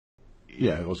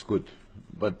Yeah, it was good,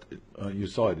 but you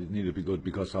saw it. It needed to be good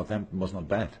because Southampton was not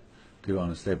bad. To be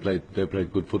honest, they played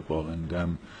good football,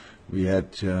 and we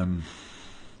had.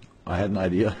 I had an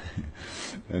idea,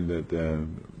 and that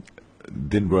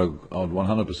didn't work out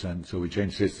 100%. So we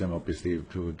changed system, obviously,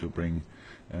 to bring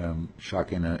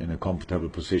Shaq in a comfortable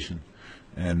position,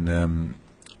 and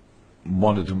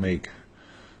wanted to make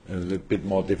a little bit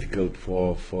more difficult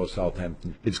for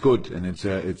Southampton. It's good, and it's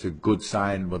a good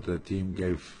sign what the team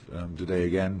gave today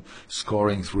again.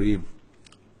 Scoring three,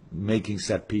 making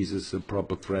set pieces a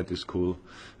proper threat is cool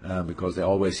because they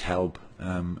always help.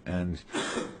 And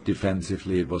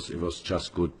defensively, it was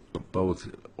just good.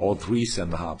 All three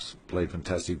centre halves played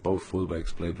fantastic. Both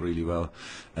fullbacks played really well,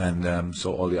 and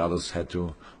so all the others had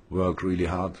to work really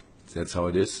hard. That's how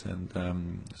it is,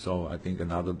 and so I think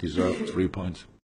another deserved 3 points.